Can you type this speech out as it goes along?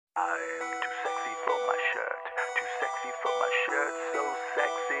I'm too sexy for my shirt, too sexy for my shirt, so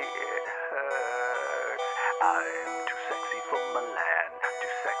sexy it hurts. I'm too sexy for Milan,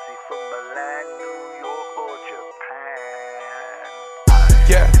 too sexy for Milan, New York or Japan.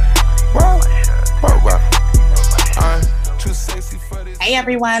 Yeah. Whoa. I'm too sexy for this. Hey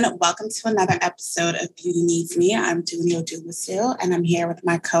everyone, welcome to another episode of Beauty Needs Me. I'm Dooney Odumasu, and I'm here with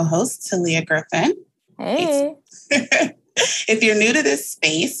my co-host, Talia Griffin. Hey. If you're new to this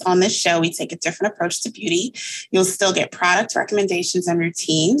space, on this show, we take a different approach to beauty. You'll still get product recommendations and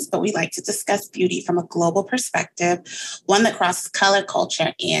routines, but we like to discuss beauty from a global perspective, one that crosses color,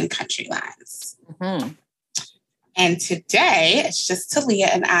 culture, and country lines. Mm-hmm. And today, it's just Talia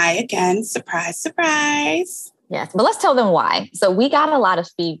and I again. Surprise, surprise. Yes, but let's tell them why. So we got a lot of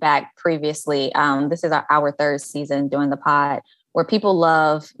feedback previously. This is our third season doing the pod, where people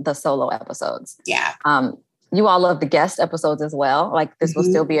love the solo episodes. Yeah. You all love the guest episodes as well. Like this will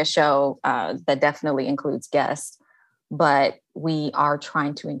still be a show that definitely includes guests, but we are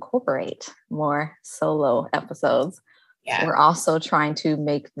trying to incorporate more solo episodes. Yeah. We're also trying to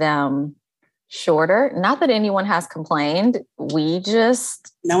make them shorter. Not that anyone has complained.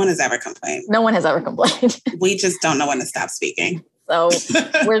 No one has ever complained. No one has ever complained. We just don't know when to stop speaking. So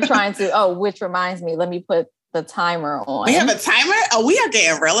we're trying to, which reminds me, let me put the timer on. We have a timer? Oh, we are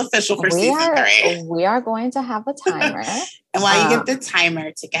getting real official for season 3. We are going to have a timer. And while you get the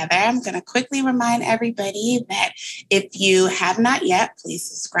timer together, I'm going to quickly remind everybody that if you have not yet, please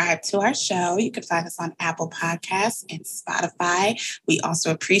subscribe to our show. You can find us on Apple Podcasts and Spotify. We also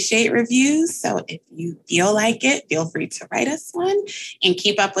appreciate reviews. So if you feel like it, feel free to write us one and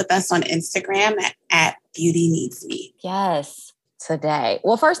keep up with us on Instagram at Beauty Needs Me. Yes. Today.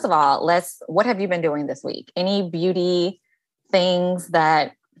 Well, first of all, what have you been doing this week? Any beauty things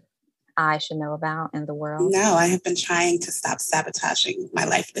that I should know about in the world? No, I have been trying to stop sabotaging my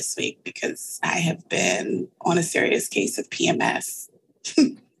life this week because I have been on a serious case of PMS.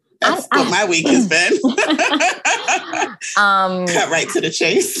 That's what my week has been. Cut right to the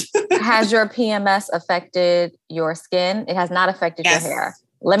chase. Has your PMS affected your skin? It has not affected your hair.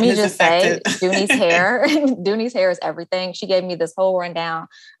 Let me just say, Dooney's hair is everything. She gave me this whole rundown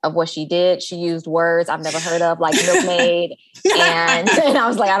of what she did. She used words I've never heard of, like milkmaid. and I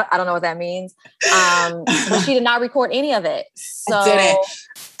was like, I don't know what that means. But she did not record any of it. So I didn't.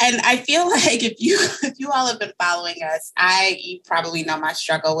 And I feel like if you all have been following us, you probably know my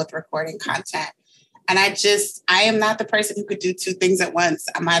struggle with recording content. And I am not the person who could do 2 things at once.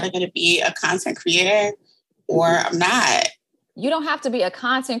 I'm either going to be a content creator or I'm not. You don't have to be a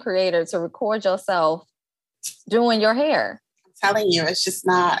content creator to record yourself doing your hair. I'm telling you, it's just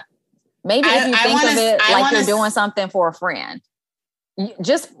not. Maybe if you think of it like you're doing something for a friend.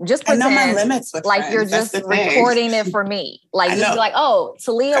 Just pretend I know my limits with like friends. You're just recording it for me. Like just be like, oh,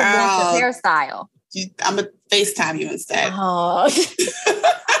 Talia wants this hairstyle. I'm gonna FaceTime you instead. Oh.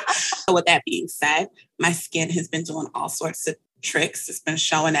 So with that being said, my skin has been doing all sorts of tricks. It's been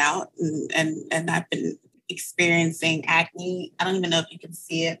showing out, and I've been experiencing acne. I don't even know if you can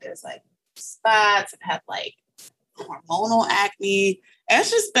see it. There's like spots. I've had like hormonal acne.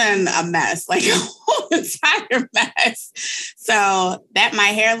 It's just been a mess, like a whole entire mess. So that my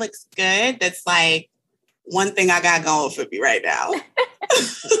hair looks good. That's like one thing I got going for me right now.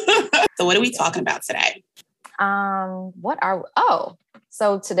 So what are we talking about today?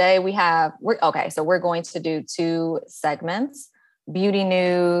 So today we're going to do 2 segments, beauty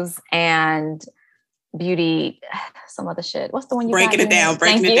news and beauty, some other shit. What's the one you breaking it down?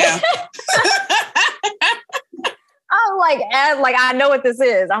 I'm like I know what this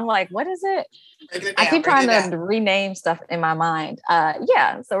is. I'm like, what is it? I keep trying to rename stuff in my mind.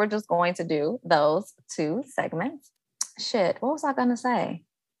 So we're just going to do those 2 segments. Shit, what was I gonna say?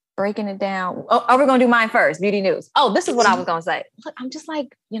 Breaking it down. Oh, we're gonna do mine first. Beauty news. Oh, this is what I was gonna say. Look, I'm just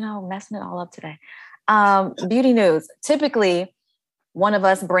like, messing it all up today. Beauty news. Typically, one of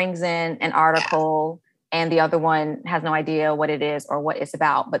us brings in an article and the other one has no idea what it is or what it's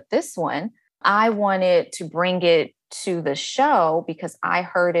about. But this one, I wanted to bring it to the show because I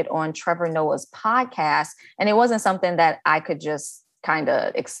heard it on Trevor Noah's podcast. And it wasn't something that I could just kind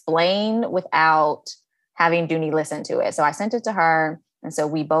of explain without having Dooney listen to it. So I sent it to her. And so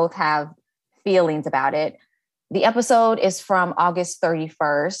we both have feelings about it. The episode is from August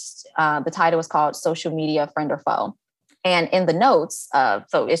 31st. The title is called Social Media Friend or Foe. And in the notes,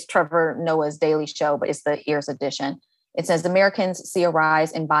 so it's Trevor Noah's daily show, but it's the Ears edition. It says, Americans see a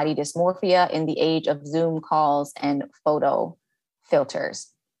rise in body dysmorphia in the age of Zoom calls and photo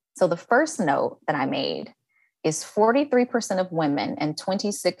filters. So the first note that I made is 43% of women and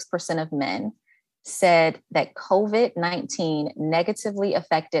 26% of men said that COVID-19 negatively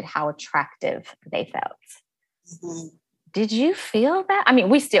affected how attractive they felt. Mm-hmm. Did you feel that? I mean,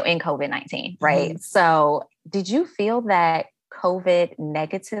 we still in COVID-19, right? Mm-hmm. So did you feel that COVID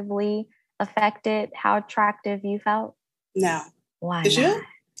negatively affected how attractive you felt? No. Why Did not? you?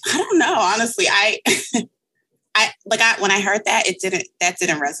 I don't know. Honestly, when I heard that, that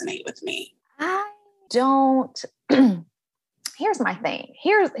didn't resonate with me. I don't. Here's my thing.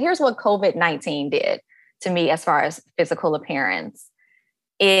 Here's what COVID-19 did to me as far as physical appearance.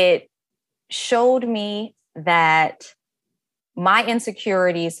 It showed me that my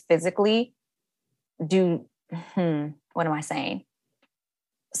insecurities physically what am I saying?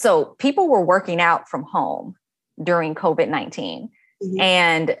 So people were working out from home during COVID-19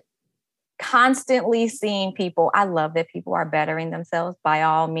 and constantly seeing people. I love that people are bettering themselves. By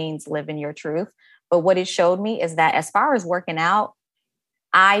all means, live in your truth. But what it showed me is that as far as working out,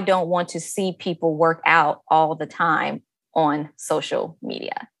 I don't want to see people work out all the time on social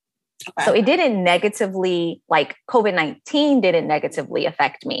media. Okay. So it didn't negatively, like COVID-19 didn't negatively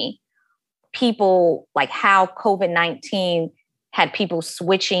affect me. People, like how COVID-19 had people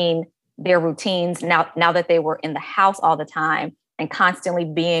switching their routines now that they were in the house all the time and constantly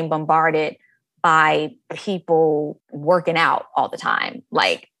being bombarded by people working out all the time.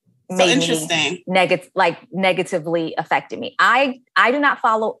 Like, so interesting. Negatively affected me. I do not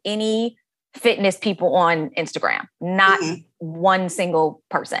follow any fitness people on Instagram, not one single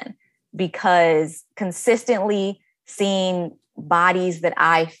person, because consistently seeing bodies that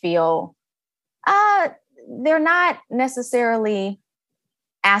I feel they're not necessarily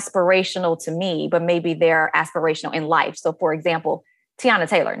aspirational to me, but maybe they're aspirational in life. So for example, Tiana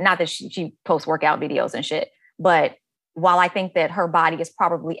Taylor, not that she posts workout videos and shit, but while I think that her body is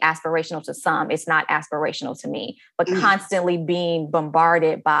probably aspirational to some, it's not aspirational to me. But constantly being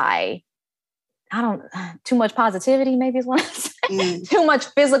bombarded by, too much positivity, maybe is what I'm saying. Too much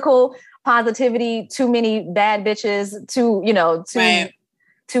physical positivity, too many bad bitches,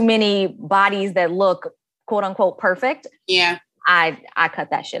 too many bodies that look quote unquote perfect. Yeah. I cut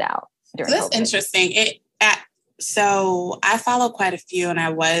that shit out during so that's COVID. Interesting. So I follow quite a few, and I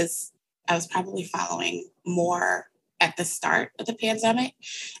was probably following more at the start of the pandemic.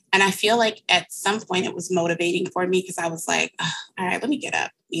 And I feel like at some point it was motivating for me because I was like, all right, let me get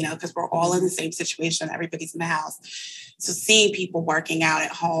up, because we're all in the same situation. Everybody's in the house. So seeing people working out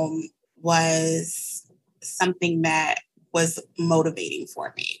at home was something that was motivating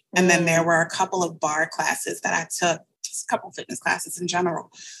for me. And then there were a couple of bar classes that I took, just a couple of fitness classes in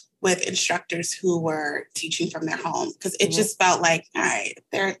general, with instructors who were teaching from their home. Because it just felt like, all right,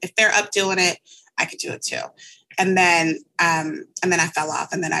 if they're up doing it, I could do it too. And then I fell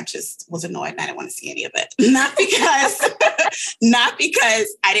off, and then I just was annoyed and I didn't want to see any of it. Not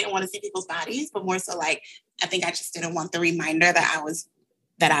because I didn't want to see people's bodies, but more so like, I think I just didn't want the reminder that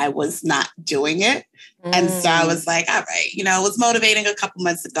I was not doing it. And so I was like, all right, it was motivating a couple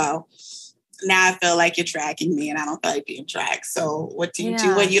months ago. Now I feel like you're dragging me and I don't feel like being dragged. So what do you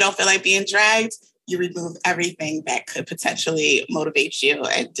do when you don't feel like being dragged? You remove everything that could potentially motivate you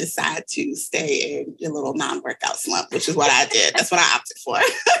and decide to stay in your little non-workout slump, which is what I did. That's what I opted for.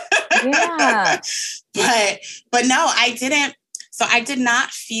 Yeah. But no, I didn't. So I did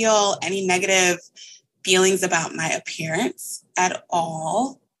not feel any negative feelings about my appearance at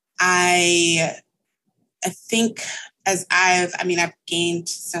all. I think I've gained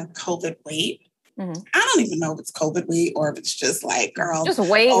some COVID weight. I don't even know if it's COVID weight or if it's just like, girl, just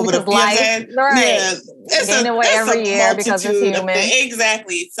weight over the life. Right. Yeah, gaining weight every year because it's human.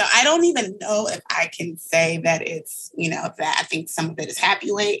 Exactly. So I don't even know if I can say that it's, that I think some of it is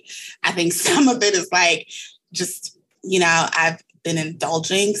happy weight. I think some of it is like just, I've been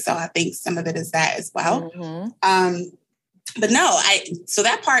indulging. So I think some of it is that as well. But no, so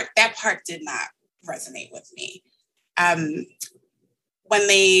that part did not resonate with me. When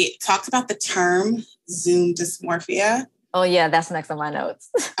they talked about the term Zoom dysmorphia. Oh yeah, that's next on my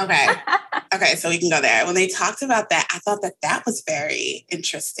notes. Okay, so we can go there. When they talked about that, I thought that was very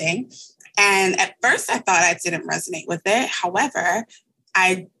interesting. And at first I thought I didn't resonate with it. However,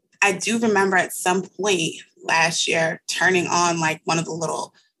 I do remember at some point last year turning on like one of the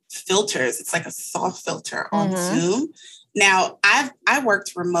little filters. It's like a soft filter on Zoom. Now, I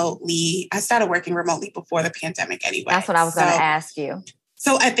worked remotely. I started working remotely before the pandemic anyway. That's what I was going to ask you.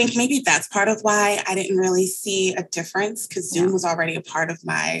 So I think maybe that's part of why I didn't really see a difference, because Zoom was already a part of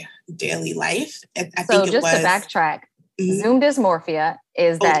my daily life. I think just to backtrack, Zoom dysmorphia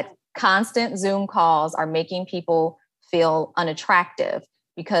is that constant Zoom calls are making people feel unattractive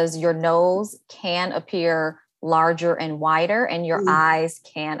because your nose can appear larger and wider and your eyes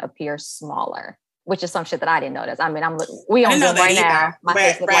can appear smaller. which is some shit that I didn't notice. I mean, we on Zoom right now. My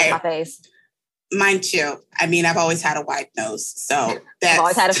face looks like my face. Mine too. I mean, I've always had a wide nose, so I've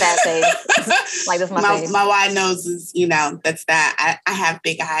always had a fat face. Like, this is my face. My wide nose is, that's that. I have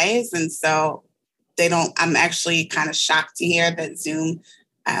big eyes, and so I'm actually kind of shocked to hear that Zoom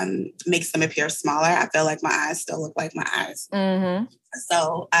makes them appear smaller. I feel like my eyes still look like my eyes. Mm-hmm.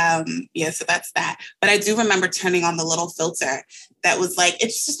 So, so that's that. But I do remember turning on the little filter that was like,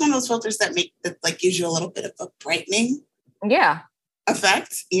 it's just one of those filters that gives you a little bit of a brightening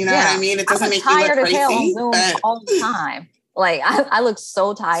effect. You know what I mean? It doesn't make you look crazy. On Zoom all the time. Like, I look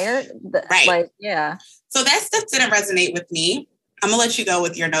so tired. Right. Like, yeah. So that stuff didn't resonate with me. I'm going to let you go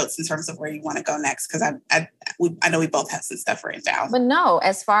with your notes in terms of where you want to go next, because I know we both have some stuff written down. But no,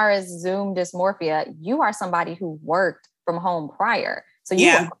 as far as Zoom dysmorphia, you are somebody who worked from home prior. So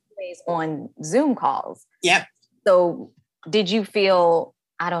you were always on Zoom calls. Yep. So did you feel,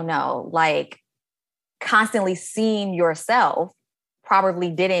 I don't know, like constantly seeing yourself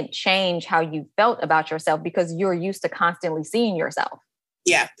probably didn't change how you felt about yourself because you're used to constantly seeing yourself?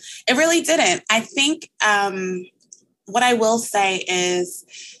 Yeah, it really didn't. I think what I will say is,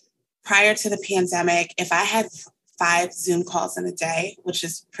 prior to the pandemic, if I had 5 Zoom calls in a day, which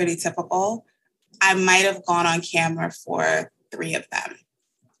is pretty typical, I might have gone on camera for 3 of them.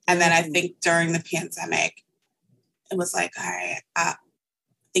 And then I think during the pandemic, it was like, all right,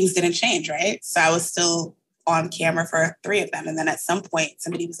 things didn't change, right? So I was still on camera for 3 of them. And then at some point,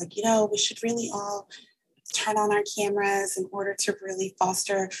 somebody was like, we should really all turn on our cameras in order to really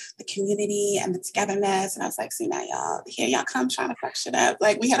foster the community and the togetherness. And I was like, see, now here y'all come trying to fuck shit up.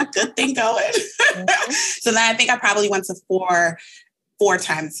 Like, we had a good thing going. So then I think I probably went to 4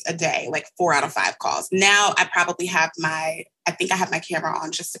 times a day, like 4 out of 5 calls. Now I probably have I think I have my camera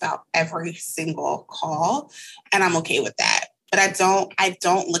on just about every single call, and I'm okay with that. But I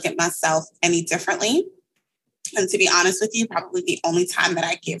don't look at myself any differently. And to be honest with you, probably the only time that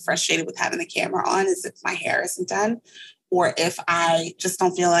I get frustrated with having the camera on is if my hair isn't done, or if I just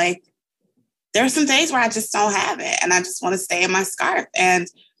don't feel like, there are some days where I just don't have it and I just want to stay in my scarf. And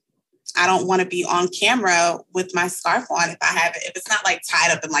I don't want to be on camera with my scarf on if it's not like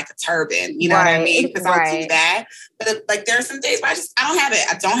tied up in like a turban, you know what I mean? Because I'll do that. But there are some days where I don't have it.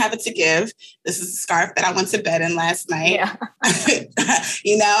 I don't have it to give. This is a scarf that I went to bed in last night. Yeah.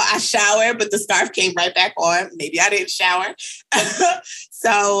 I showered, but the scarf came right back on. Maybe I didn't shower.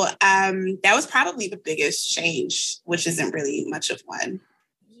 So that was probably the biggest change, which isn't really much of one.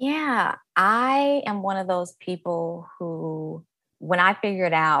 Yeah. I am one of those people who, when I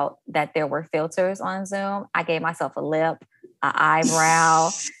figured out that there were filters on Zoom, I gave myself a lip, an eyebrow.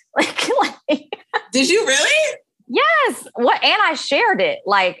 Did you really? Yes. What? And I shared it.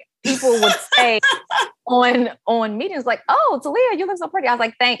 Like, people would say on meetings, like, "Oh, Talia, you look so pretty." I was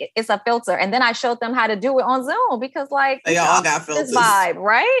like, it's a filter. And then I showed them how to do it on Zoom because, like, they all got filters. This vibe,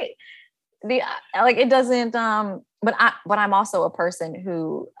 right? It doesn't. But I'm also a person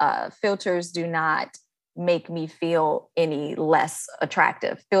who filters do not make me feel any less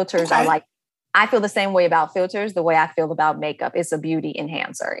attractive. Filters are like, I feel the same way about filters the way I feel about makeup. It's a beauty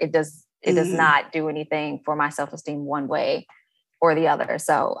enhancer. It does not do anything for my self-esteem one way or the other.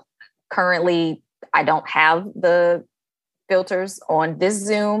 So currently I don't have the filters on this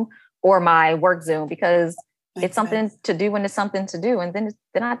Zoom or my work Zoom because it's something to do when it's something to do. And then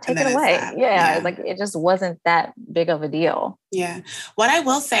I take it away. Yeah. Like, it just wasn't that big of a deal. Yeah. What I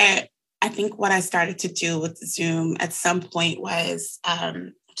will say, I think what I started to do with Zoom at some point was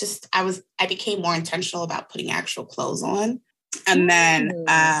I became more intentional about putting actual clothes on, and then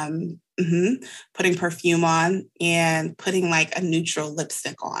putting perfume on and putting like a neutral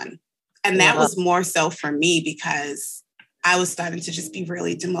lipstick on. And that was more so for me because I was starting to just be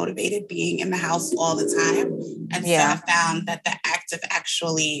really demotivated being in the house all the time. And so I found that the act of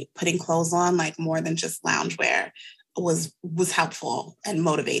actually putting clothes on, like more than just loungewear, was helpful and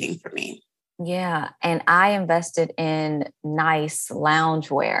motivating for me. Yeah. And I invested in nice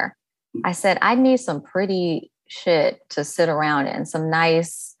loungewear. I said, I need some pretty shit to sit around in, some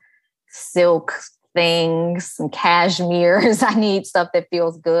nice silk things, some cashmeres. I need stuff that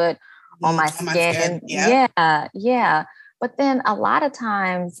feels good on my skin. Yeah. But then a lot of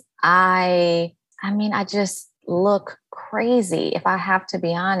times I just look crazy, if I have to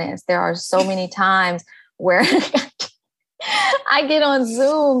be honest. There are so many times where I get on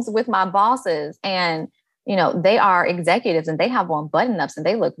Zooms with my bosses and, they are executives and they have on button-ups and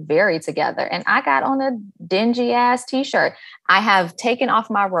they look very together. And I got on a dingy ass t-shirt. I have taken off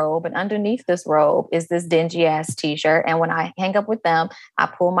my robe, and underneath this robe is this dingy ass t-shirt. And when I hang up with them, I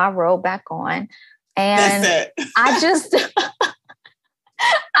pull my robe back on. And I just,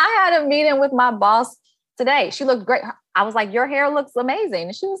 I had a meeting with my boss today. She looked great. I was like, your hair looks amazing.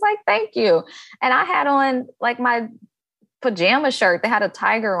 And she was like, thank you. And I had on like my pajama shirt that had a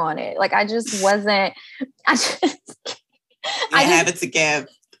tiger on it. Like, I just wasn't, I have it to give.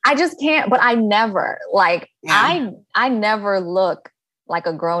 I just can't, but I never I never look like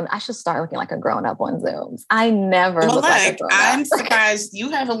a I should start looking like a grown up on Zooms. I never look like a grown up. I'm surprised you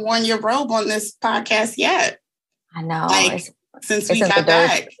haven't worn your robe on this podcast yet. I know. Since we got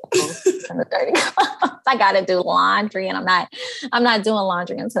back. In the dirty I got to do laundry, and I'm not doing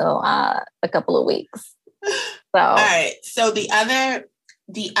laundry until a couple of weeks. So, all right. So the other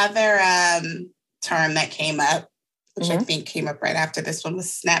term that came up, which I think came up right after this one,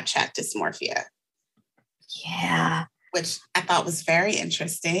 was Snapchat dysmorphia. Yeah. Which I thought was very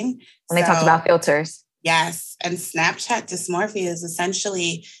interesting. When they talked about filters. Yes. And Snapchat dysmorphia is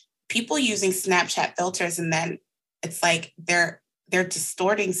essentially people using Snapchat filters, and then it's like they're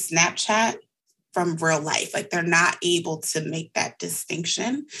distorting Snapchat from real life. Like, they're not able to make that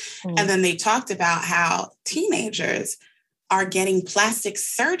distinction. And then they talked about how teenagers are getting plastic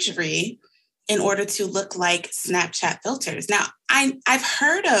surgery in order to look like Snapchat filters. Now, I've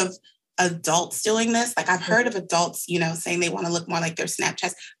heard of adults doing this. Like, I've heard of adults, saying they want to look more like their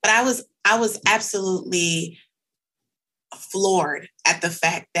Snapchats, but I was absolutely floored at the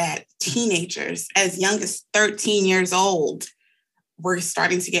fact that teenagers as young as 13 years old were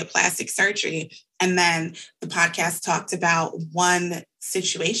starting to get plastic surgery. And then the podcast talked about one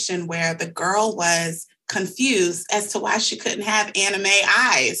situation where the girl was confused as to why she couldn't have anime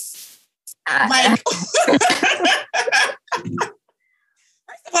eyes. Like, first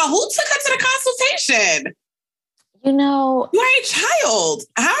of all, who took her to the consultation? You are a child.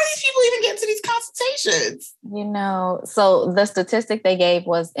 How are these people even getting to these consultations? So the statistic they gave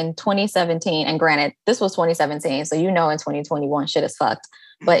was in 2017, and granted, this was 2017, so in 2021 shit is fucked.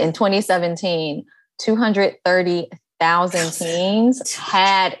 But in 2017, 230,000 teens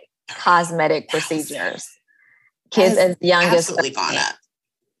had cosmetic procedures. Kids as young as absolutely gone up.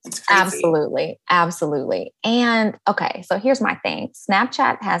 Absolutely. And okay, so here's my thing.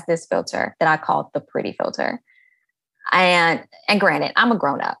 Snapchat has this filter that I call the pretty filter. And granted, I'm a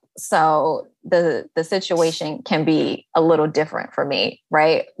grown up, so the situation can be a little different for me,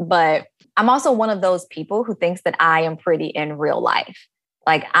 right? But I'm also one of those people who thinks that I am pretty in real life.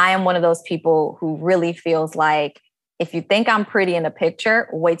 Like, I am one of those people who really feels like, if you think I'm pretty in a picture,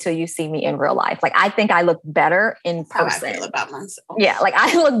 wait till you see me in real life. Like, I think I look better in person. How I feel about myself. Yeah, like,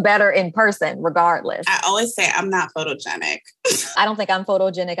 I look better in person regardless. I always say I'm not photogenic. I don't think I'm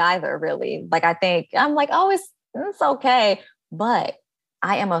photogenic either, really. Like, I think I'm like, oh, it's okay. But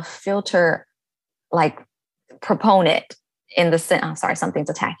I am a filter, like, proponent in the sense, I'm sorry, something's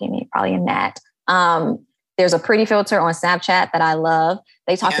attacking me, probably a gnat. There's a pretty filter on Snapchat that I love.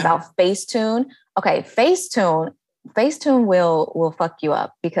 They talked about Facetune. Okay, Facetune will fuck you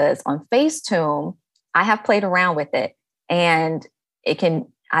up, because on Facetune, I have played around with it, and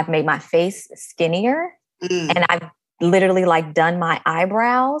I've made my face skinnier, and I've literally like done my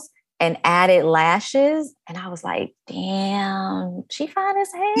eyebrows and added lashes. And I was like, damn, she fine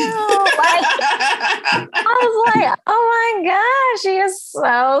as hell. Like, I was like, oh my gosh, she is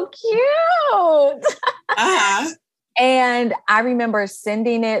so cute. Uh-huh. And I remember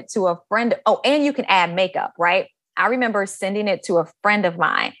sending it to a friend. Oh, and you can add makeup, right? I remember sending it to a friend of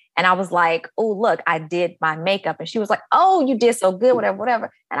mine, and I was like, oh, look, I did my makeup. And she was like, oh, you did so good,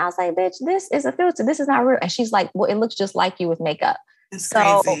 whatever. And I was like, bitch, this is a filter. This is not real. And she's like, well, it looks just like you with makeup. That's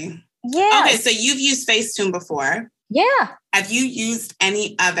crazy. Yeah. Okay, so you've used Facetune before. Yeah. Have you used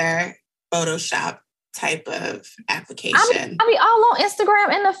any other Photoshop type of application? I mean, all on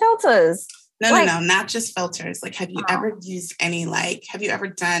Instagram and the filters. No, not just filters. Like, have you ever used have you ever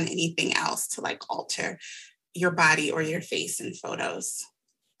done anything else to like alter your body or your face in photos?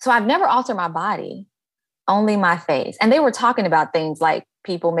 So I've never altered my body, only my face. And they were talking about things like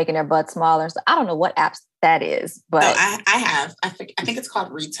people making their butt smaller. So I don't know what apps that is, but no, I have. I think it's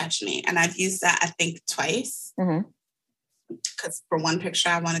called Retouch Me, and I've used that I think twice. Because for one picture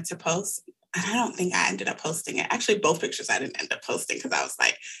I wanted to post, and I don't think I ended up posting it. Actually, both pictures I didn't end up posting because I was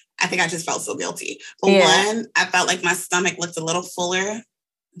like, I think I just felt so guilty. But one, I felt like my stomach looked a little fuller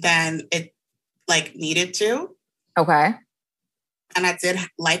than it like needed to. Okay. And I did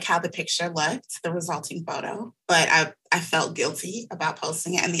like how the picture looked, the resulting photo, but I felt guilty about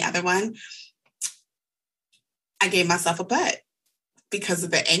posting it. And the other one, I gave myself a butt. because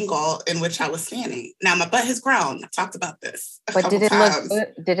of the angle in which I was standing. Now my butt has grown. I've talked about this a but couple did it times.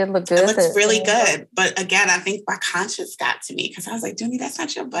 look good? Did it look good? It looks really good. But again, I think my conscience got to me because I was like, Dooney, that's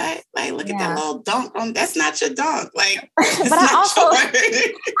not your butt. Like, look at that little dunk on. That's not your dunk. Like, but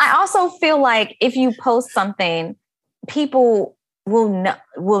I also feel like if you post something, people will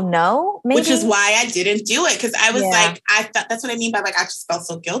know maybe. Which is why I didn't do it. Because I was like, I thought that's what I mean by like, I just felt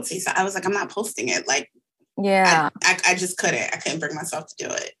so guilty. So I was like, I'm not posting it. Like, I just couldn't. I couldn't bring myself to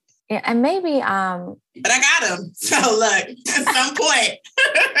do it. Yeah, and maybe but I got him. So look, at some point.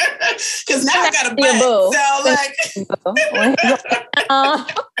 Because now I got a butt. So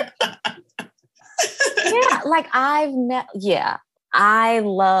like I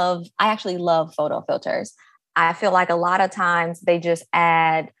actually love photo filters. I feel like a lot of times they just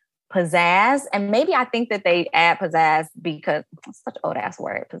add pizzazz. And maybe I think that they add pizzazz because it's such an old ass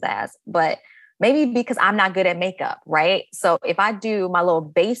word, pizzazz, but maybe because I'm not good at makeup, right? So if I do my little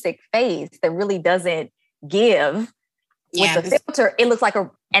basic face that really doesn't give with the filter, it looks like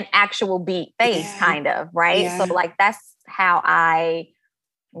an actual beat face kind of, right? Yeah. So like that's how I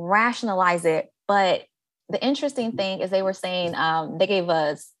rationalize it. But the interesting thing is they were saying, they gave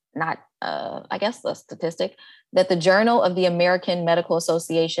us I guess the statistic that the Journal of the American Medical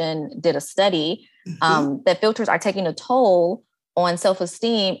Association did a study that filters are taking a toll on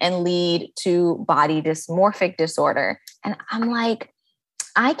self-esteem and lead to body dysmorphic disorder. And I'm like,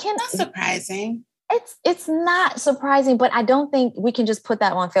 That's surprising. It's not surprising, but I don't think we can just put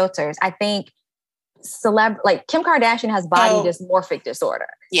that on filters. I think like Kim Kardashian has body dysmorphic disorder,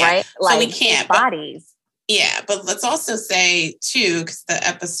 right? Like so we can't bodies. But let's also say too, because the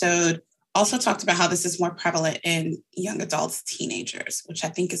episode also talked about how this is more prevalent in young adults, teenagers, which I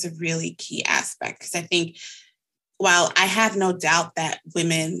think is a really key aspect. Because I think while I have no doubt that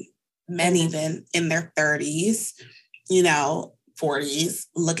men even in their 30s, 40s,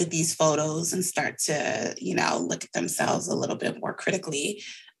 look at these photos and start to, look at themselves a little bit more critically,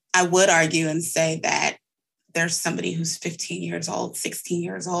 I would argue and say that there's somebody who's 15 years old, 16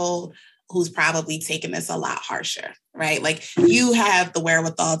 years old, who's probably taking this a lot harsher, right? Like you have the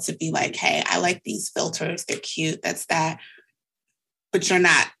wherewithal to be like, hey, I like these filters. They're cute. That's that. But you're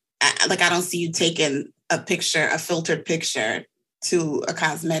not, like, I don't see you taking a filtered picture to a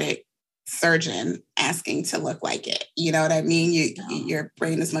cosmetic surgeon asking to look like it. You know what I mean? Your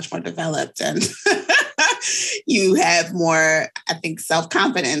brain is much more developed and you have more, I think,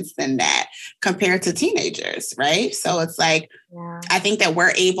 self-confidence than that compared to teenagers, right? So it's like, I think that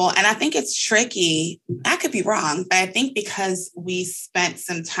we're able, and I think it's tricky. I could be wrong, but I think because we spent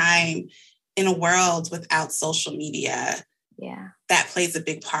some time in a world without social media, that plays a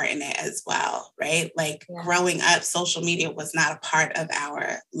big part in it as well, right? Like growing up, social media was not a part of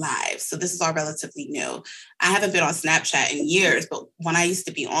our lives. So this is all relatively new. I haven't been on Snapchat in years, but when I used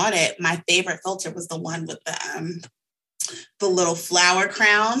to be on it, my favorite filter was the one with the little flower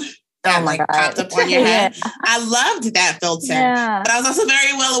crown that popped up on your head. I loved that filter, but I was also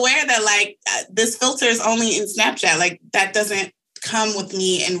very well aware that this filter is only in Snapchat. Like that doesn't come with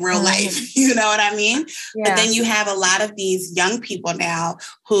me in real life. You know what I mean? But then you have a lot of these young people now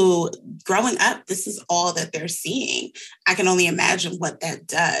who growing up, this is all that they're seeing. I can only imagine what that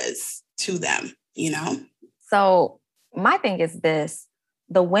does to them, So my thing is this,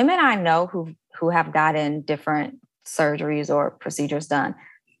 the women I know who have gotten different surgeries or procedures done,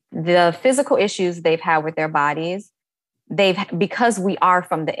 the physical issues they've had with their bodies, because we are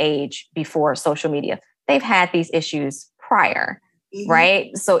from the age before social media, they've had these issues prior.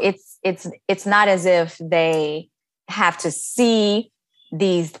 Right. So it's not as if they have to see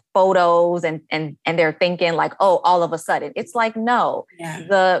these photos and they're thinking like, oh, all of a sudden. It's like, no,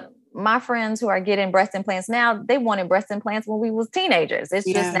 my friends who are getting breast implants now, they wanted breast implants when we was teenagers. It's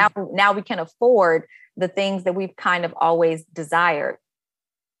just now we can afford the things that we've kind of always desired.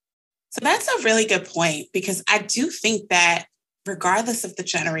 So that's a really good point, because I do think that regardless of the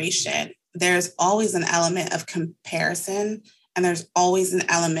generation, there's always an element of comparison. And there's always an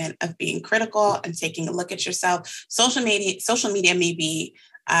element of being critical and taking a look at yourself. Social media maybe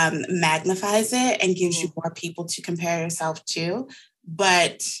magnifies it and gives you more people to compare yourself to.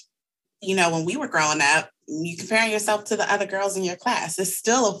 But, when we were growing up, you comparing yourself to the other girls in your class, it's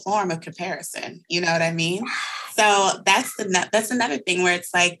still a form of comparison. You know what I mean? So that's another thing where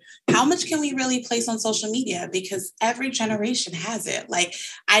it's like, how much can we really place on social media? Because every generation has it. Like,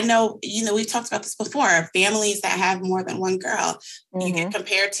 I know, we've talked about this before, families that have more than one girl, you get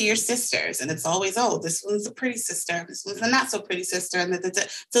compared to your sisters and it's always, oh, this one's a pretty sister, this one's a not so pretty sister. And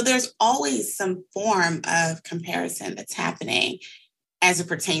so there's always some form of comparison that's happening. as it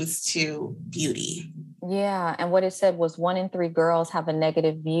pertains to beauty. Yeah. And what it said was 1 in 3 girls have a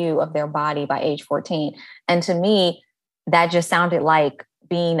negative view of their body by age 14. And to me, that just sounded like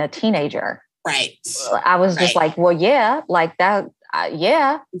being a teenager. Right. I was just like, well, yeah, like that.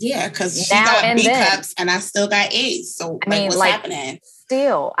 Yeah. Yeah. Because she got B cups and I still got A's. So I mean, what's happening?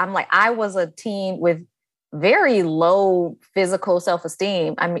 Still, I'm like, I was a teen with very low physical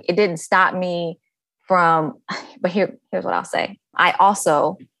self-esteem. I mean, it didn't stop me from, but here's what I'll say. I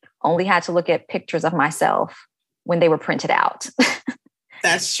also only had to look at pictures of myself when they were printed out.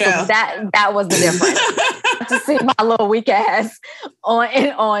 That's true. So that was the difference. To see my little weak ass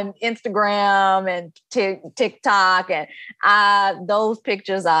on Instagram and TikTok, and those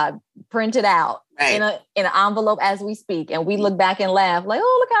pictures are printed out in an envelope as we speak, and we look back and laugh like,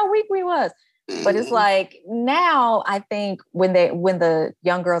 oh, look how weak we was. But it's like now I think when the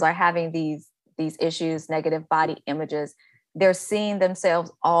young girls are having these issues, negative body images, they're seeing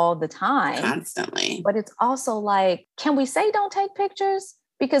themselves all the time. Constantly. But it's also like, can we say don't take pictures?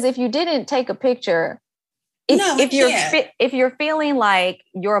 Because if you didn't take a picture, if you're feeling like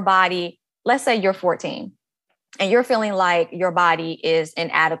your body, let's say you're 14 and you're feeling like your body is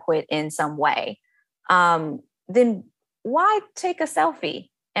inadequate in some way, then why take a selfie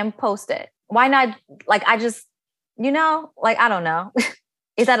and post it? Why not? Like, I just, I don't know.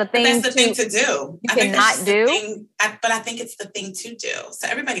 Is that a thing? But that's the thing to do. You cannot do. But I think it's the thing to do. So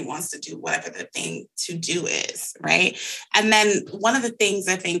everybody wants to do whatever the thing to do is, right? And then one of the things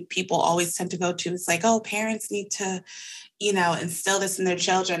I think people always tend to go to is like, oh, parents need to, instill this in their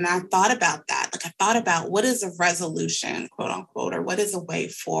children. And I thought about that. Like, I thought about what is a resolution, quote unquote, or what is a way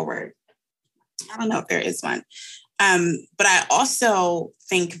forward? I don't know if there is one. But I also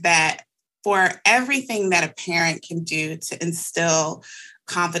think that for everything that a parent can do to instill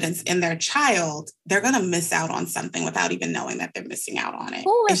confidence in their child, they're going to miss out on something without even knowing that they're missing out on it.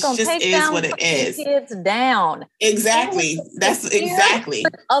 It just is what it is. Kids down. Exactly. That's exactly.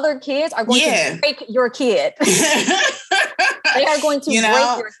 Other kids are going to break your kid. They are going to break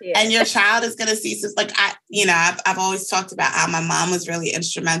your kid. And your child is going to see this. Like, I've always talked about how my mom was really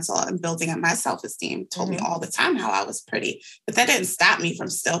instrumental in building up my self-esteem, told me all the time how I was pretty, but that didn't stop me from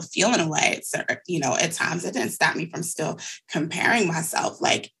still feeling a way. At times it didn't stop me from still comparing myself.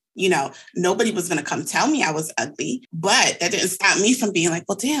 Like, nobody was going to come tell me I was ugly, but that didn't stop me from being like,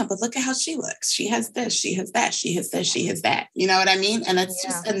 well, damn, but look at how she looks. She has this, she has that, she has this, she has that. You know what I mean? And it's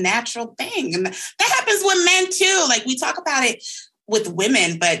just a natural thing. And that happens with men too. Like, we talk about it with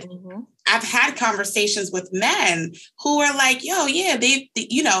women, but I've had conversations with men who are like, yo, yeah, they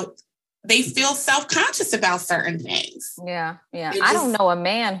feel self-conscious about certain things. Yeah. Yeah. I don't know a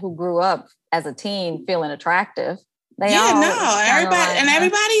man who grew up as a teen feeling attractive. Everybody's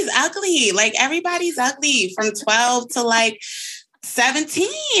ugly. Like, everybody's ugly from 12 to like 17.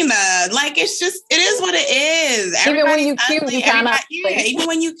 Like, it is what it is. Even when you cute, even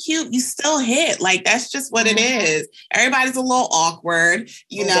when you cute, you still hit. Like, that's just what it is. Everybody's a little awkward, and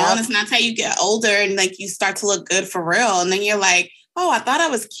it's not until you get older and like you start to look good for real. And then you're like, oh, I thought I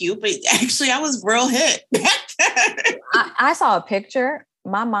was cute, but actually I was real hit. I saw a picture.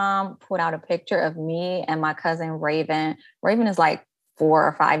 My mom put out a picture of me and my cousin Raven. Raven is like 4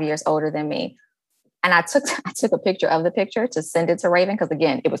 or 5 years older than me. And I took a picture of the picture to send it to Raven because,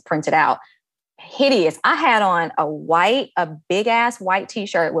 again, it was printed out. Hideous. I had on a big ass white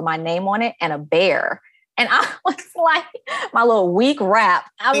t-shirt with my name on it and a bear. And I was like, my little weak wrap.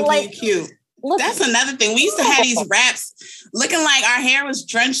 I'm like, cute. That's another thing. We used to have these wraps looking like our hair was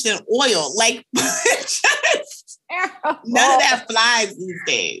drenched in oil. Like, none of that flies these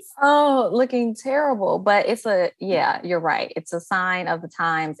days. Oh, looking terrible. But you're right. It's a sign of the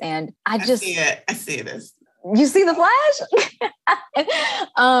times. And I see this. You see the flash?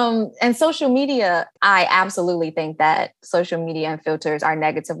 And social media, I absolutely think that social media and filters are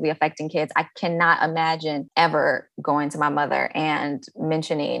negatively affecting kids. I cannot imagine ever going to my mother and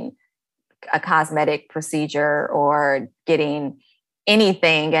mentioning a cosmetic procedure or getting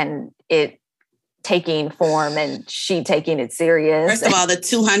anything and it taking form and she taking it serious. First of all, the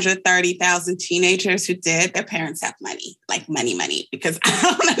 230,000 teenagers who did, their parents have money, like money, because I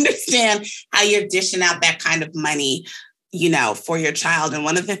don't understand how you're dishing out that kind of money, for your child. And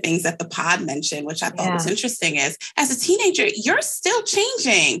one of the things that the pod mentioned, which I thought was interesting, is as a teenager, you're still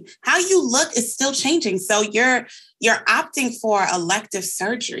changing. How you look is still changing. So you're opting for elective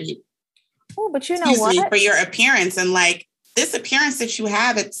surgery. Oh, but what? For your appearance. And like, this appearance that you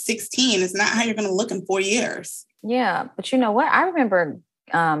have at 16 is not how you're going to look in 4 years. Yeah. But you know what? I remember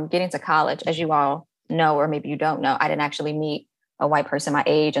getting to college, as you all know, or maybe you don't know, I didn't actually meet a white person my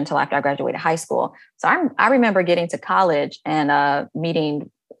age until after I graduated high school. So I remember getting to college and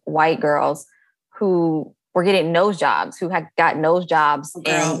meeting white girls who were getting nose jobs, who had got nose jobs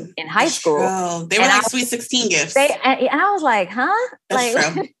in high school. True. They were like Sweet 16 gifts. And I was like, huh?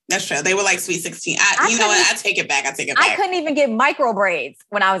 That's true. That's true. They were like Sweet 16. You know what? I take it back. I couldn't even get micro braids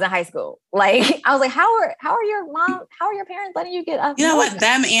when I was in high school. Like, I was like, how are your parents letting you get up? You know what?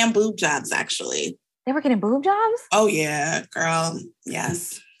 Them and boob jobs, actually. They were getting boob jobs? Oh, yeah, girl.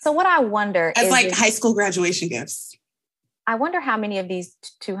 Yes. So what I wonder is like high school graduation gifts. I wonder how many of these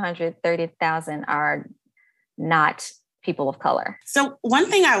 230,000 are not people of color. So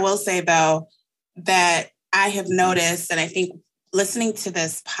one thing I will say, though, that I have noticed, and I think listening to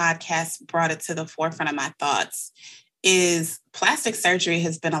this podcast brought it to the forefront of my thoughts, is plastic surgery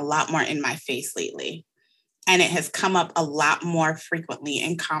has been a lot more in my face lately. And it has come up a lot more frequently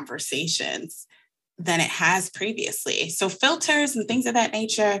in conversations than it has previously. So filters and things of that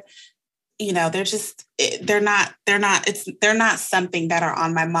nature, you know, they're not something that are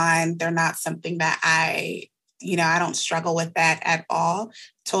on my mind. They're not something that I don't struggle with that at all.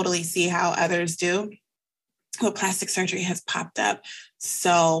 Totally see how others do. But plastic surgery has popped up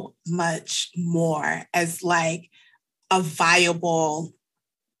so much more as like a viable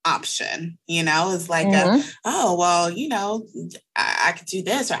option, is like, I could do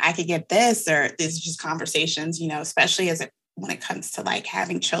this, or I could get this, or these are just conversations, especially when it comes to like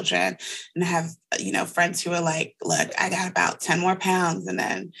having children and have, friends who are like, look, I got about 10 more pounds. And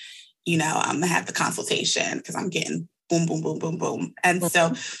then, I'm gonna have the consultation because I'm getting boom, boom, boom, boom, boom. And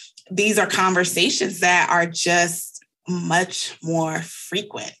so these are conversations that are just much more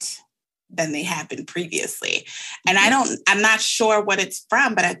frequent than they have been previously. And I'm not sure what it's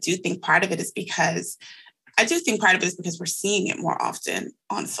from, but I do think part of it is because we're seeing it more often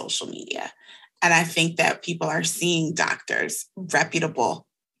on social media. And I think that people are seeing doctors, reputable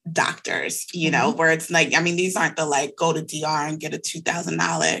doctors, where it's like, I mean, these aren't the like, go to DR and get a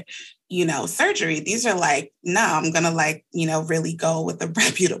 $2,000, surgery. These are like, no, I'm going to like, really go with a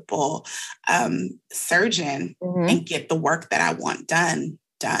reputable surgeon and get the work that I want done.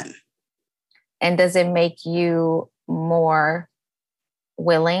 And does it make you more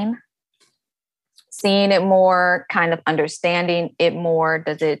willing, seeing it more, kind of understanding it more?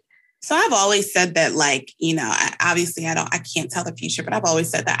 So I've always said that, like, I can't tell the future, but I've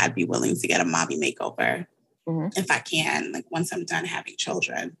always said that I'd be willing to get a mommy makeover if I can, like once I'm done having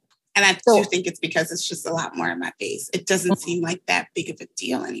children. And I do think it's because it's just a lot more in my face. It doesn't seem like that big of a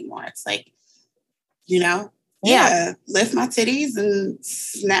deal anymore. It's like, lift my titties and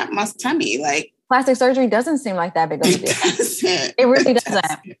snap my tummy. Like, plastic surgery doesn't seem like that big of a deal. It really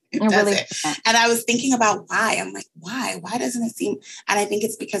doesn't. It really doesn't. And I was thinking about why. I'm like, why? Why doesn't it seem? And I think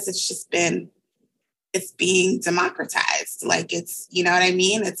it's because it's being democratized. Like it's, you know what I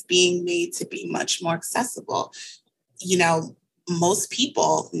mean? It's being made to be much more accessible. Most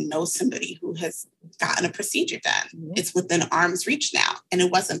people know somebody who has gotten a procedure done. Mm-hmm. It's within arm's reach now, and it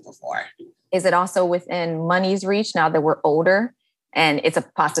wasn't before. Is it also within money's reach now that we're older? And it's a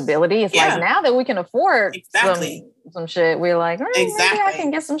possibility. It's like now that we can afford some shit, we're like, maybe I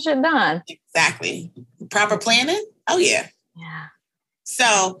can get some shit done. Exactly. Proper planning? Oh, yeah. Yeah.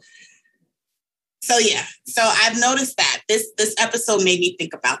 So I've noticed that this episode made me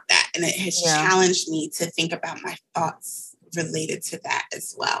think about that. And it has challenged me to think about my thoughts related to that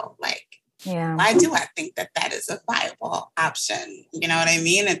as well. Like, why do I think that is a viable option? You know what I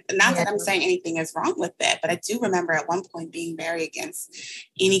mean? And not that I'm saying anything is wrong with that, but I do remember at one point being very against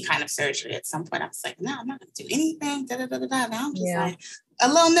any kind of surgery. At some point I was like, no, I'm not going to do anything. Now I'm just like, a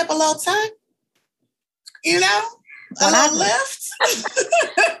little nip, a little tuck, a little lift.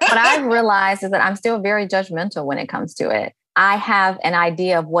 What I've realized is that I'm still very judgmental when it comes to it. I have an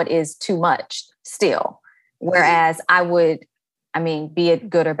idea of what is too much still. Whereas be it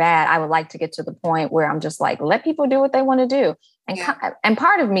good or bad, I would like to get to the point where I'm just like, let people do what they want to do. And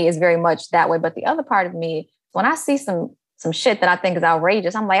part of me is very much that way. But the other part of me, when I see some shit that I think is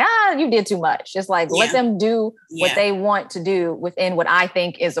outrageous, I'm like, you did too much. Just like, let them do what they want to do within what I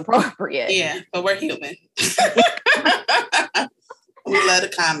think is appropriate. Yeah, but we're human. We love the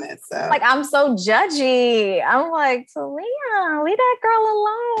comments. So. Like, I'm so judgy. I'm like, Talia, leave that girl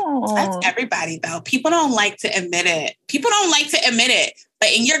alone. That's everybody, though. People don't like to admit it. But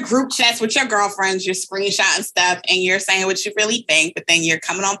in your group chats with your girlfriends, you're screenshotting stuff and you're saying what you really think, but then you're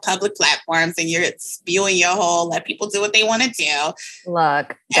coming on public platforms and you're spewing your whole, let people do what they want to do.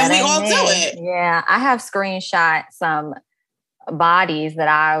 Look. And we all do it. Yeah. I have screenshot some bodies that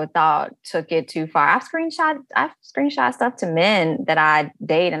I thought took it too far. I've screenshot stuff to men that I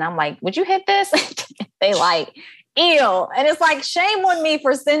date, and I'm like, would you hit this? They like, ill. And it's like, shame on me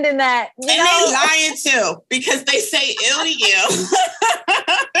for sending that. And they lying too, because they say ill to you.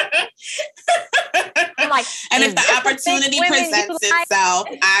 I'm like, and if the opportunity presents itself,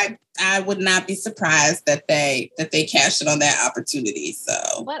 I would not be surprised that they cashed in on that opportunity.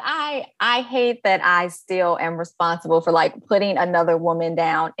 So, but I hate that I still am responsible for like putting another woman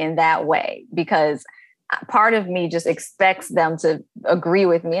down in that way, because part of me just expects them to agree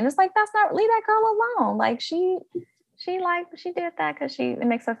with me, and it's like, that's not, leave that girl alone. Like she did that because it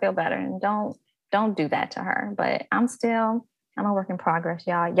makes her feel better, and don't do that to her. But I'm a work in progress,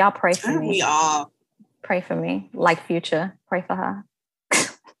 y'all. Y'all pray for me. We all pray for me, like Future. Pray for her.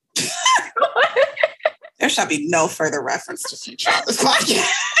 There shall be no further reference to Future on this podcast.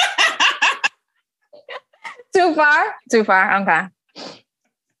 Too far.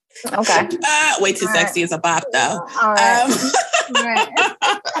 Okay. Way too sexy is a bop, though. All right.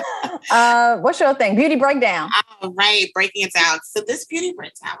 What's your thing? Beauty breakdown. All right, breaking it down. So this beauty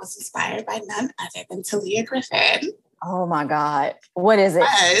breakdown was inspired by none other than Talia Griffin. Oh my God. What is it?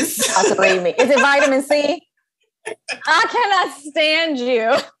 Yes. How to read me. Is it vitamin C? I cannot stand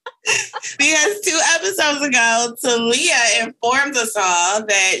you. Because 2 episodes ago, Talia informed us all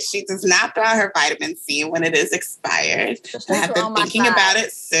that she does not buy her vitamin C when it is expired. I have been thinking about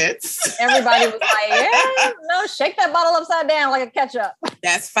it since. Everybody was like, no, shake that bottle upside down like a ketchup.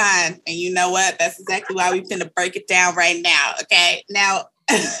 That's fine. And you know what? That's exactly why we're going to break it down right now. Okay. Now,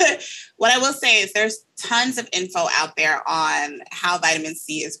 what I will say is there's tons of info out there on how vitamin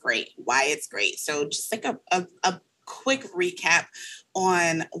C is great, why it's great. So just like a quick recap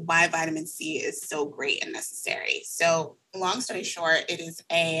on why vitamin C is so great and necessary. So long story short, it is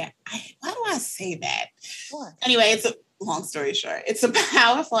why do I say that? Sure. Anyway, long story short, it's a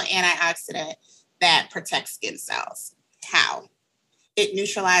powerful antioxidant that protects skin cells. How? It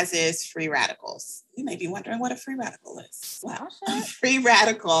neutralizes free radicals. You may be wondering what a free radical is. Well, a free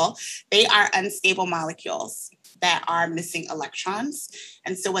radical, they are unstable molecules that are missing electrons.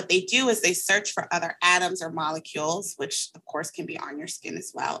 And so what they do is they search for other atoms or molecules, which of course can be on your skin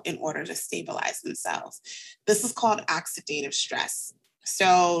as well, in order to stabilize themselves. This is called oxidative stress.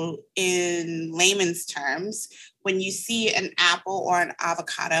 So in layman's terms, when you see an apple or an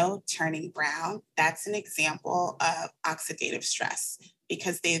avocado turning brown, that's an example of oxidative stress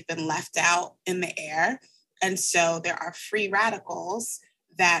because they've been left out in the air. And so there are free radicals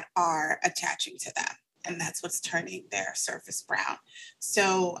that are attaching to them. And that's what's turning their surface brown.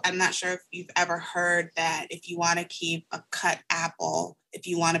 So I'm not sure if you've ever heard that if you want to keep a cut apple, if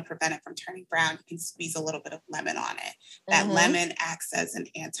you want to prevent it from turning brown, you can squeeze a little bit of lemon on it. That lemon acts as an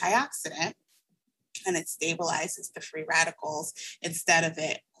antioxidant and it stabilizes the free radicals instead of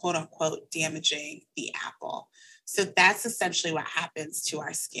it, quote unquote, damaging the apple. So that's essentially what happens to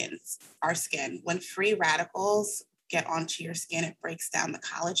our skin. When free radicals get onto your skin, it breaks down the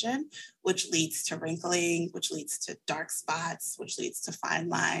collagen, which leads to wrinkling, which leads to dark spots, which leads to fine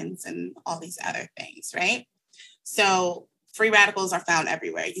lines and all these other things, right? So free radicals are found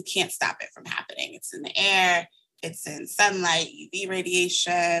everywhere. You can't stop it from happening. It's in the air, it's in sunlight, UV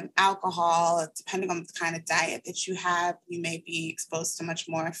radiation, alcohol. Depending on the kind of diet that you have, you may be exposed to much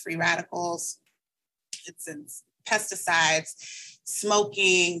more free radicals. It's in pesticides,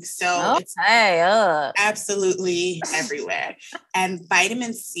 smoking. So it's absolutely everywhere. And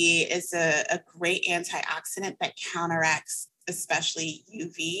vitamin C is a great antioxidant that counteracts especially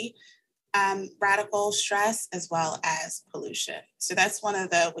UV radical stress as well as pollution. So that's one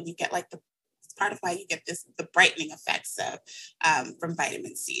of when you get like it's part of why you get the brightening effects of from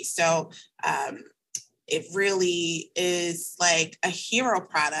vitamin C. So it really is like a hero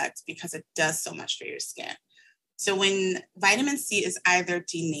product because it does so much for your skin. So when vitamin C is either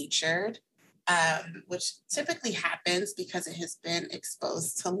denatured, which typically happens because it has been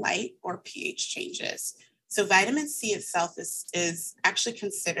exposed to light or pH changes. So vitamin C itself is actually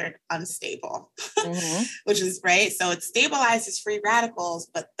considered unstable, which is right. So it stabilizes free radicals,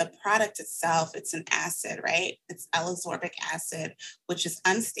 but the product itself, it's an acid, right? It's L-ascorbic acid, which is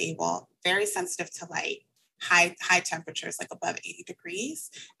unstable, very sensitive to light. High temperatures, like above 80 degrees,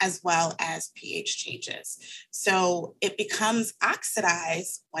 as well as pH changes. So it becomes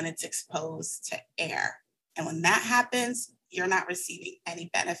oxidized when it's exposed to air. And when that happens, you're not receiving any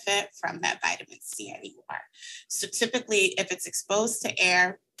benefit from that vitamin C anymore. So typically, if it's exposed to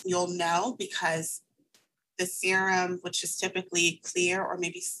air, you'll know because the serum, which is typically clear or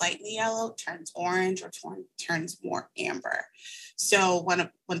maybe slightly yellow, turns orange or turns more amber. So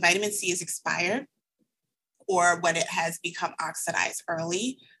when vitamin C is expired, or when it has become oxidized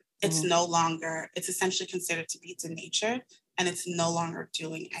early, it's no longer, it's essentially considered to be denatured, and it's no longer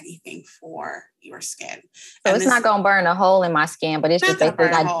doing anything for your skin. So and it's not going to burn a hole in my skin, but it's just basically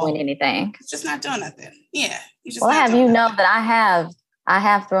not doing anything. It's just not doing nothing. Yeah. Well, I have you know that I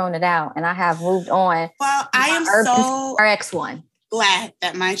have thrown it out and I have moved on. Well, I am so RX1. Glad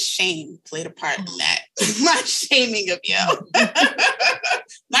that my shame played a part in that. My shaming of you.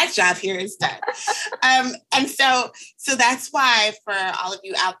 My job here is done. And so that's why for all of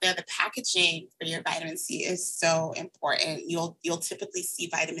you out there, the packaging for your vitamin C is so important. You'll typically see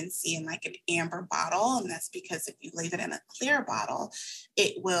vitamin C in like an amber bottle, and that's because if you leave it in a clear bottle,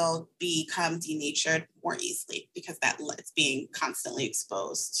 it will become denatured more easily because it's being constantly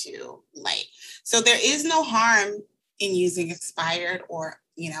exposed to light. So there is no harm in using expired or,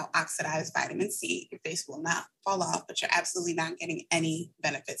 oxidized vitamin C. Your face will not fall off, but you're absolutely not getting any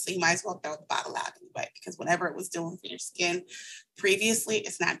benefits. So you might as well throw the bottle out anyway, because whatever it was doing for your skin previously,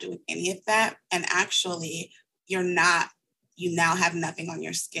 it's not doing any of that. And actually, you now have nothing on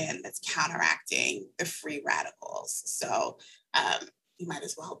your skin that's counteracting the free radicals. So you might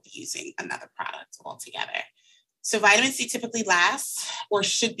as well be using another product altogether. So vitamin C typically lasts, or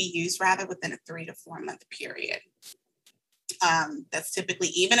should be used rather, within a 3 to 4 month period. That's typically,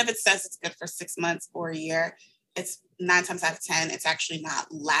 even if it says it's good for 6 months or a year, it's 9 times out of 10, it's actually not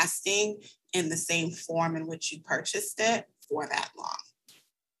lasting in the same form in which you purchased it for that long.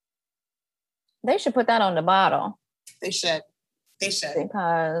 They should put that on the bottle. They should.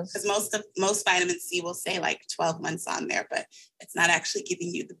 Because most vitamin C will say like 12 months on there, but it's not actually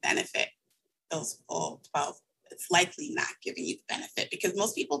giving you the benefit, those full 12. It's likely not giving you the benefit because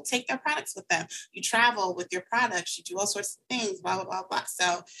most people take their products with them. You travel with your products, you do all sorts of things, blah, blah, blah, blah.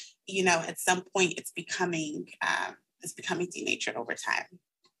 So, at some point it's becoming denatured over time.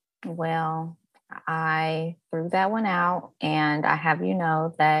 Well, I threw that one out, and I have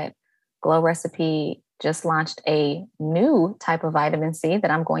that Glow Recipe just launched a new type of vitamin C that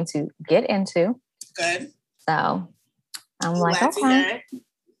I'm going to get into. Good. So I'm like, okay.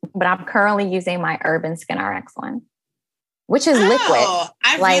 But I'm currently using my Urban Skin RX one, which is liquid.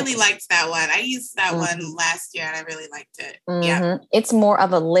 I really liked that one. I used that one last year and I really liked it. Mm-hmm. Yeah. It's more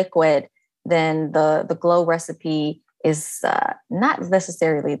of a liquid than the Glow Recipe is not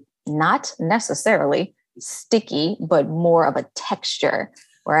necessarily sticky, but more of a texture.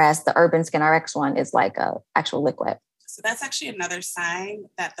 Whereas the Urban Skin RX one is like a actual liquid. So that's actually another sign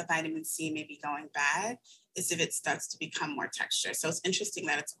that the vitamin C may be going bad, is if it starts to become more textured. So it's interesting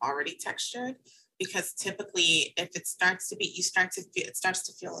that it's already textured, because typically if it starts to be, it starts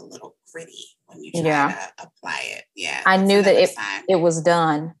to feel a little gritty when you try to apply it. Yeah. I knew that it was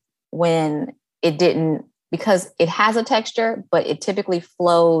done when it didn't, because it has a texture, but it typically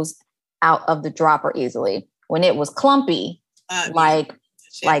flows out of the dropper easily. When it was clumpy, old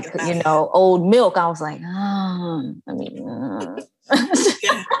milk, I was like,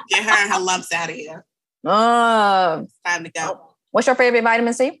 get her and her lumps out of here. Time to go. What's your favorite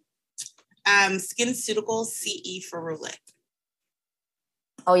vitamin C? SkinCeuticals CE Ferulic.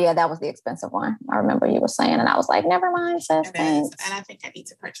 Oh yeah, that was the expensive one. I remember you were saying, and I was like, never mind, sis. And I think I need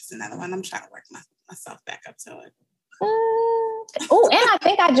to purchase another one. I'm trying to work myself back up to it. Oh, and I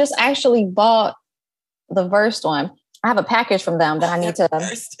think I just actually bought the Versed one. I have a package from them that I need to.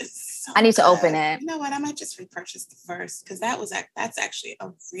 I need to open it. You know what? I might just repurchase the Versed, because that's actually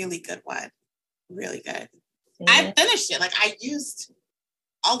a really good one. Really good. Yeah. I finished it. Like, I used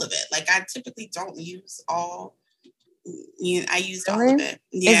all of it. Like, I typically don't use all. I used all of it.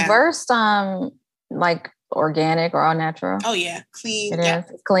 Yeah. Is Versed like organic or all natural? Oh yeah, clean. It is.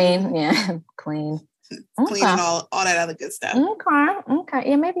 It's clean. Yeah, clean. Clean and all that other good stuff. Okay.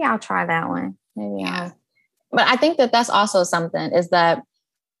 Yeah, maybe I'll try that one. But I think that's also something, is that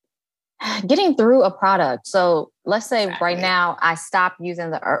getting through a product. So let's say right now I stop using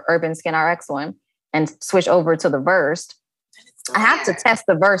the Urban Skin RX one and switch over to the Versed. I have to test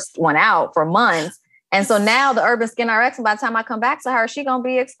the Versed one out for months. And so now the Urban Skin RX, by the time I come back to her, she's going to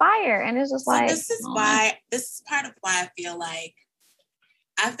be expired. And it's just this is part of why I feel like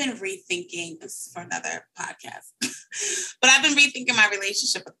I've been rethinking, this is for another podcast, but I've been rethinking my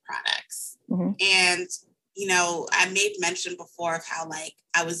relationship with products. Mm-hmm. And I made mention before of how like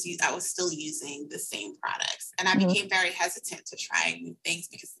I was still using the same products, and I became very hesitant to try new things,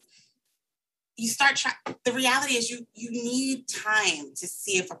 because you start trying. The reality is you need time to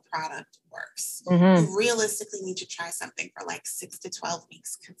see if a product works. Mm-hmm. You realistically need to try something for like 6 to 12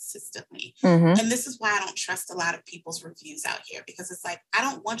 weeks consistently. Mm-hmm. And this is why I don't trust a lot of people's reviews out here, because it's like, I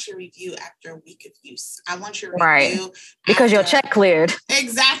don't want your review after a week of use. I want your review because your check cleared.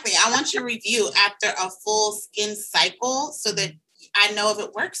 Exactly. I want your review after a full skin cycle, so that I know if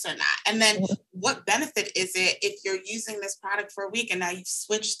it works or not. And then what benefit is it if you're using this product for a week and now you've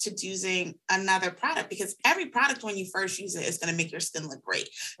switched to using another product? Because every product when you first use it is going to make your skin look great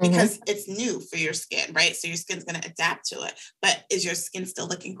because it's new for your skin, right? So your skin's going to adapt to it. But is your skin still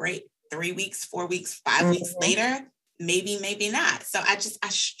looking great 3 weeks, 4 weeks, 5 weeks later? Maybe, maybe not. So I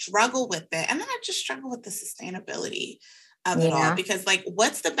struggle with it. And then I just struggle with the sustainability of it all, because like,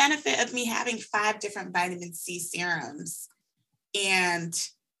 what's the benefit of me having 5 different vitamin C serums and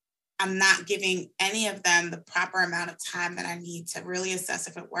I'm not giving any of them the proper amount of time that I need to really assess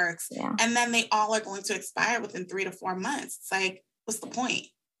if it works. Yeah. And then they all are going to expire within 3 to 4 months. It's like, what's the point?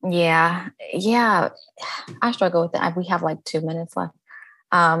 Yeah. I struggle with that. We have like 2 minutes left.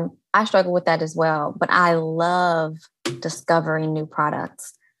 I struggle with that as well, but I love discovering new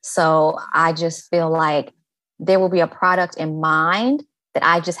products. So I just feel like there will be a product in mind that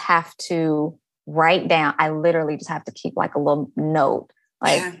I just have to write down. I literally just have to keep like a little note.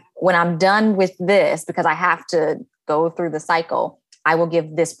 Like when I'm done with this, because I have to go through the cycle, I will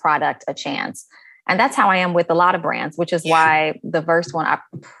give this product a chance. And that's how I am with a lot of brands, which is why the Versed one, I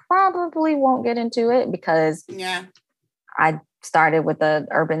probably won't get into it because I started with the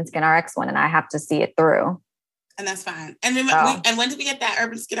Urban Skin RX one and I have to see it through. And that's fine. And then when did we get that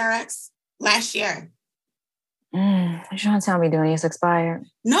Urban Skin RX? Last year. You're trying to tell me doing it's expired?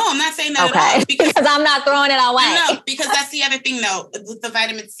 No, I'm not saying that at all. Because I'm not throwing it away. No, because that's the other thing though. With the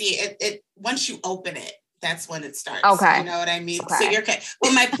vitamin C, it once you open it, that's when it starts. Okay. You know what I mean? Okay. So you're okay.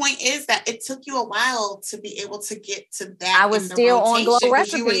 But my point is that it took you a while to be able to get to that. I was still on Glow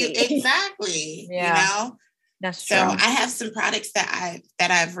Recipe. Exactly. You know? That's true. So I have some products that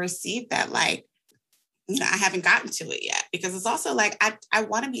I've received that like, you know, I haven't gotten to it yet because it's also like, I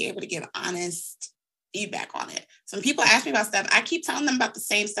want to be able to give honest feedback on it. Some people ask me about stuff. I keep telling them about the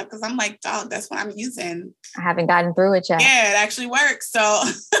same stuff because I'm like, dog, that's what I'm using. I haven't gotten through it yet. Yeah, it actually works. So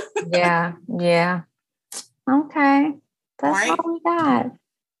yeah. Okay. That's all we got.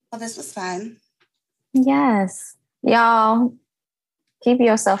 Well, this was fun. Yes. Y'all, keep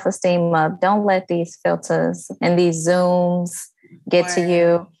your self-esteem up. Don't let these filters and these Zooms get to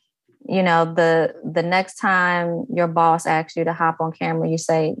you. You know, the next time your boss asks you to hop on camera, you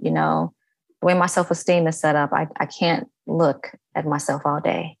say, you know, the way my self-esteem is set up, I can't look at myself all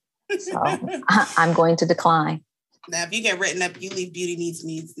day. So I'm going to decline. Now, if you get written up, you leave Beauty Needs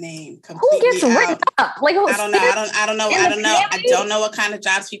Me's name completely Who gets written up? Like, I don't know. I don't know what kind of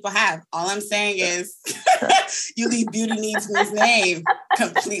jobs people have. All I'm saying is you leave Beauty Needs Me's name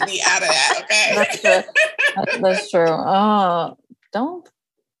completely out of that. Okay. That's true. Oh, don't.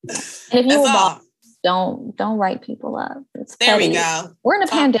 And if you don't write people up. It's there petty. We go. We're in a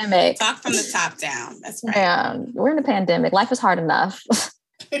pandemic. Talk from the top down. That's right. Yeah, we're in a pandemic. Life is hard enough.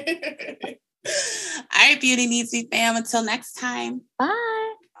 All right, Beauty Needs Me fam. Until next time. Bye. I'm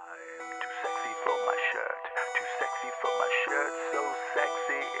too sexy for my shirt. Too sexy for my shirt. So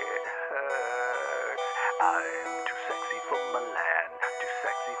sexy it hurts. I'm too sexy for Milan. Too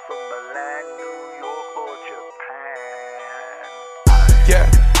sexy for Milan, New York or Japan. Yeah.